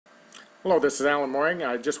Hello, this is Alan Mooring.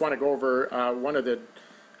 I just want to go over one of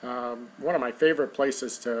my favorite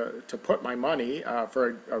places to put my money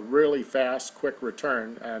for a really fast, quick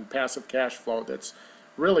return and passive cash flow that's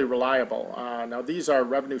really reliable. Now these are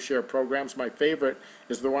revenue share programs. My favorite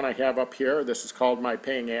is the one I have up here. This is called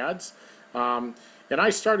MyPayingAds. And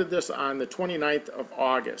I started this on the 29th of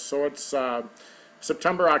August. So it's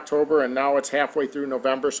September, October, and now it's halfway through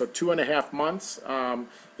November, so 2.5 months.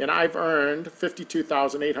 And I've earned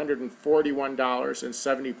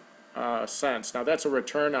 $52,841.70. Now that's a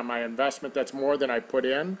return on my investment. That's more than I put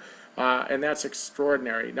in, and that's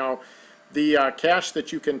extraordinary. Now the cash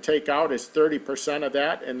that you can take out is 30% of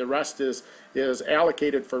that, and the rest is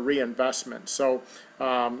allocated for reinvestment. So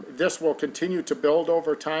this will continue to build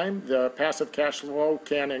over time. The passive cash flow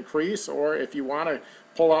can increase, or if you want to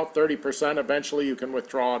pull out 30%, eventually you can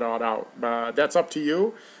withdraw it all out. That's up to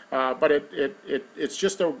you, but it's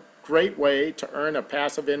just a great way to earn a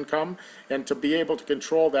passive income and to be able to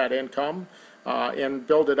control that income and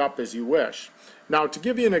build it up as you wish. Now, to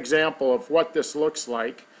give you an example of what this looks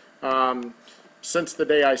like, since the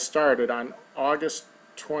day I started on August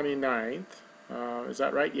 29th, is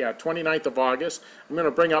that right? Yeah, 29th of August. I'm going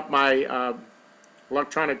to bring up my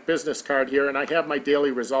electronic business card here, and I have my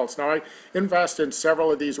daily results. Now I invest in several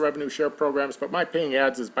of these revenue share programs, but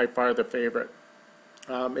MyPayingAds is by far the favorite.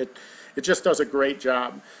 It just does a great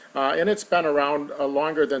job, and it's been around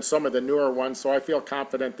longer than some of the newer ones, so I feel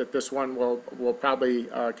confident that this one will probably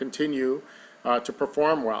continue to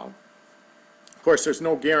perform well. Of course, there's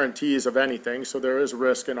no guarantees of anything, so there is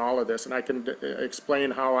risk in all of this, and I can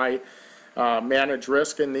explain how I manage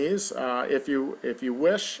risk in these if you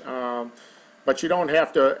wish. But you don't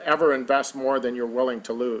have to ever invest more than you're willing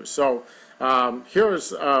to lose. So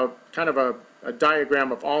here's kind of a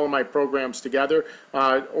diagram of all of my programs together.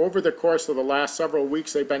 Over the course of the last several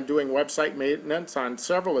weeks, they've been doing website maintenance on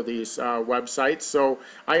several of these websites. So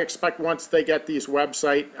I expect once they get these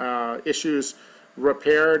website issues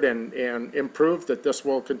repaired and improved, that this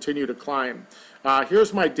will continue to climb.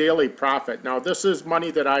 Here's my daily profit. Now this is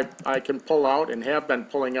money that I can pull out and have been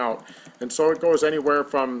pulling out, and so it goes anywhere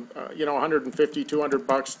from 150, 200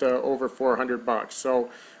 bucks to over 400 bucks. So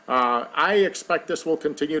I expect this will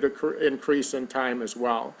continue to increase in time as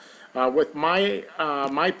well. With my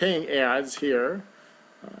MyPayingAds here,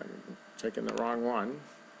 I'm taking the wrong one.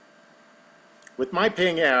 With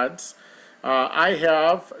MyPayingAds, I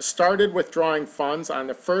have started withdrawing funds on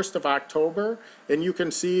the 1st of October, and you can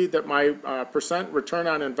see that my percent return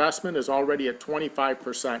on investment is already at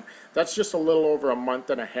 25%. That's just a little over a month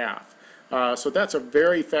and a half. So that's a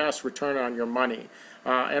very fast return on your money.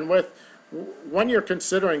 And when you're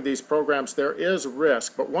considering these programs, there is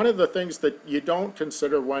risk, but one of the things that you don't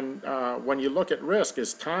consider when you look at risk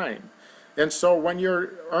is time. And so when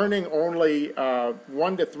you're earning only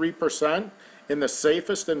 1 to 3% in the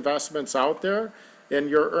safest investments out there, and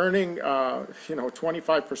you're earning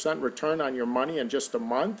 25% return on your money in just a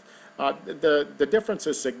month, the difference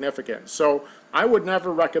is significant. So I would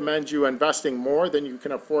never recommend you investing more than you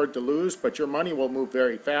can afford to lose, but your money will move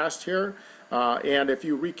very fast here. And if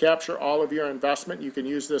you recapture all of your investment, you can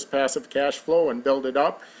use this passive cash flow and build it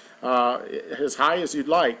up as high as you'd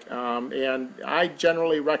like. And I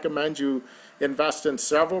generally recommend you invest in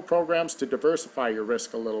several programs to diversify your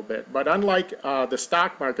risk a little bit. But unlike the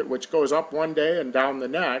stock market, which goes up one day and down the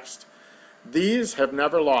next, these have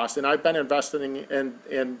never lost. And I've been investing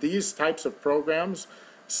in these types of programs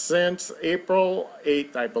since April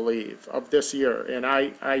 8th, I believe, of this year. And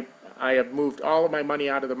I have moved all of my money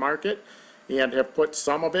out of the market and have put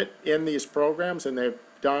some of it in these programs, and they've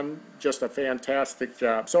done just a fantastic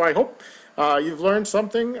job. So I hope you've learned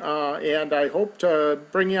something, and I hope to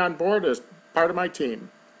bring you on board as part of my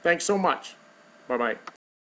team. Thanks so much. Bye-bye.